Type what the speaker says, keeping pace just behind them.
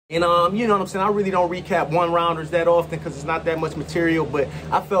And you know what I'm saying, I really don't recap one-rounders that often because it's not that much material, but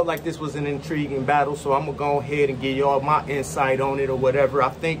I felt like this was an intriguing battle, so I'm gonna go ahead and give y'all my insight on it or whatever. I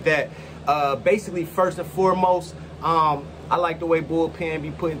think that basically, first and foremost, I like the way Bullpen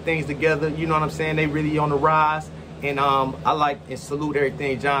be putting things together. You know what I'm saying? They really on the rise, and I like and salute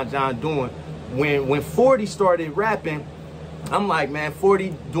everything John doing. When 40 started rapping, I'm like, man,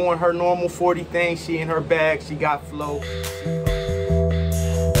 40 doing her normal 40 thing. She in her bag, she got flow.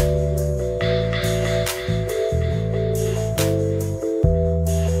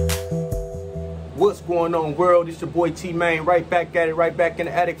 What's going on, world? It's your boy T-Main, right back at it, right back in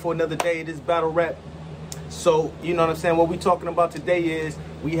the attic for another day of this battle rap. So, you know what I'm saying, what we talking about today is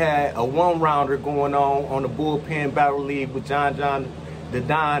we had a one-rounder going on the Bullpen Battle League with John the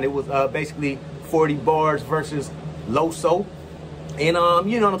Don. It was basically 40 bars versus Loso. And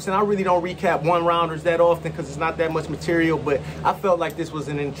you know what I'm saying, I really don't recap one-rounders that often because it's not that much material, but I felt like this was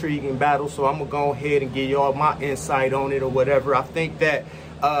an intriguing battle, so I'm gonna go ahead and give y'all my insight on it or whatever. I think that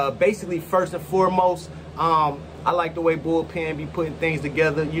basically, first and foremost, I like the way Bullpen be putting things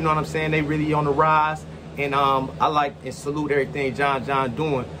together. You know what I'm saying? They really on the rise, and I like and salute everything John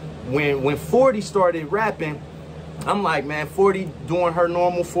doing. When 40 started rapping, I'm like, man, 40 doing her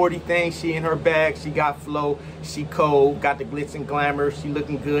normal 40 thing. She in her bag, she got flow, she cold, got the glitz and glamour, she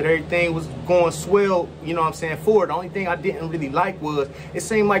looking good. Everything was going swell, you know what I'm saying, for her. The only thing I didn't really like was it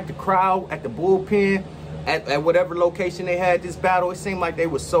seemed like the crowd at the Bullpen, at whatever location they had this battle, it seemed like they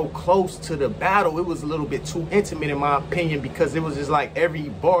were so close to the battle. It was a little bit too intimate in my opinion, because it was just like every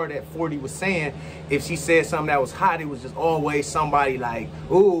bar that 40 was saying, if she said something that was hot, it was just always somebody like,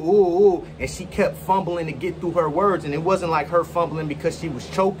 ooh, ooh, ooh, and she kept fumbling to get through her words. And it wasn't like her fumbling because she was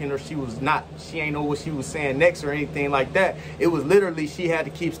choking or she ain't know what she was saying next or anything like that. It was literally she had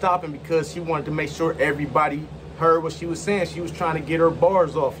to keep stopping because she wanted to make sure everybody heard what she was saying. She was trying to get her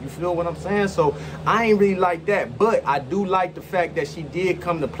bars off. You feel what I'm saying? So I ain't really like that, but I do like the fact that she did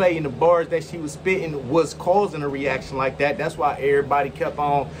come to play, and the bars that she was spitting was causing a reaction like that. That's why everybody kept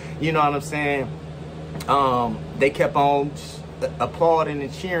on, you know what I'm saying, they kept on applauding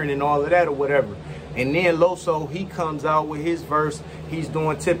and cheering and all of that or whatever. And then Loso, he comes out with his verse. He's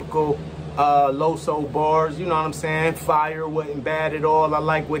doing typical Loso bars, you know what I'm saying? Fire, wasn't bad at all. I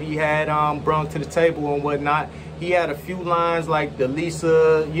like what he had brung to the table and whatnot. He had a few lines like the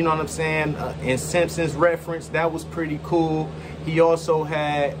Lisa, you know what I'm saying, and Simpsons reference. That was pretty cool. He also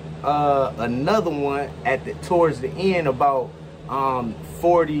had another one towards the end about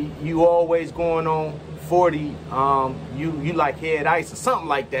 40, you always going on 40, you like head ice or something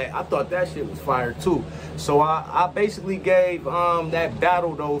like that. I thought that shit was fire too. So I basically gave that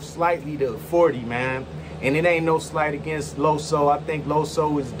battle though slightly to 40, man. And it ain't no slight against Loso. I think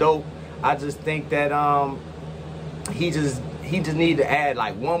Loso is dope. I just think that he just need to add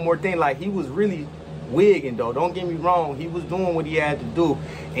like one more thing. Like, he was really wigging though, don't get me wrong, he was doing what he had to do.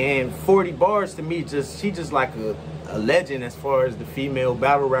 And 40 bars to me, she just like a legend as far as the female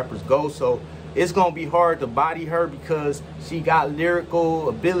battle rappers go. So it's gonna be hard to body her because she got lyrical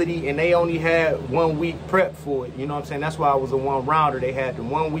ability, and they only had 1 week prep for it. You know what I'm saying? That's why it was a one-rounder. They had the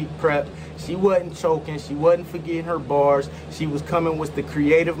 1 week prep. She wasn't choking. She wasn't forgetting her bars. She was coming with the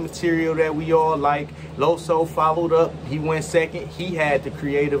creative material that we all like. Loso followed up. He went second. He had the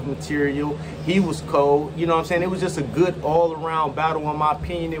creative material. He was cold. You know what I'm saying? It was just a good all-around battle in my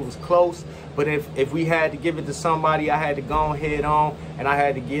opinion. It was close. But if we had to give it to somebody, I had to go head on, and I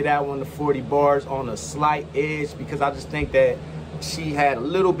had to give that one to 40 bars on a slight edge, because I just think that she had a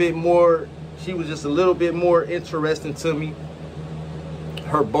little bit more, she was just a little bit more interesting to me.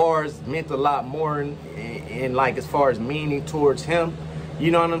 Her bars meant a lot more in like as far as meaning towards him. You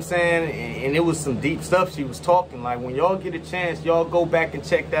know what I'm saying? And it was some deep stuff she was talking. Like, when y'all get a chance, y'all go back and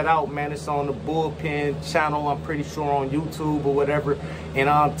check that out, man. It's on the Bullpen channel, I'm pretty sure on YouTube or whatever.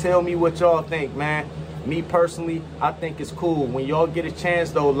 And tell me what y'all think, man. Me personally, I think it's cool. When y'all get a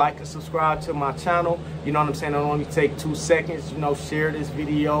chance though, like and subscribe to my channel. You know what I'm saying? It'll only take 2 seconds. You know, share this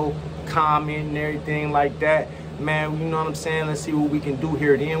video, comment and everything like that. Man, you know what I'm saying? Let's see what we can do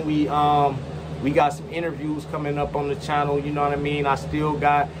here. Then we got some interviews coming up on the channel, you know what I mean? I still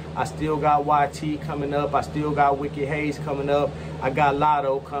got YT coming up. I still got Wicked Hayes coming up. I got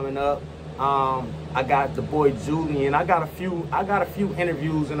Lotto coming up. I got the boy Julian. I got a few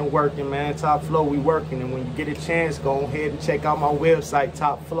interviews in the working, man. Top Flow, we working. And when you get a chance, go ahead and check out my website,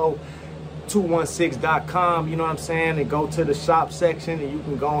 topflow216.com, you know what I'm saying? And go to the shop section, and you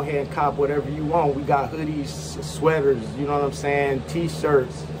can go ahead and cop whatever you want. We got hoodies, sweaters, you know what I'm saying?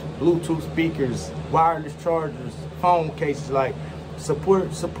 T-shirts, Bluetooth speakers, wireless chargers, phone cases, like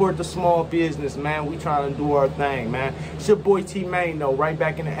Support the small business, man. We trying to do our thing, man. It's your boy T-Main, though. Right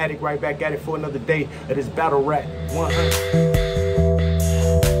back in the attic, right back at it for another day of this battle rap 100.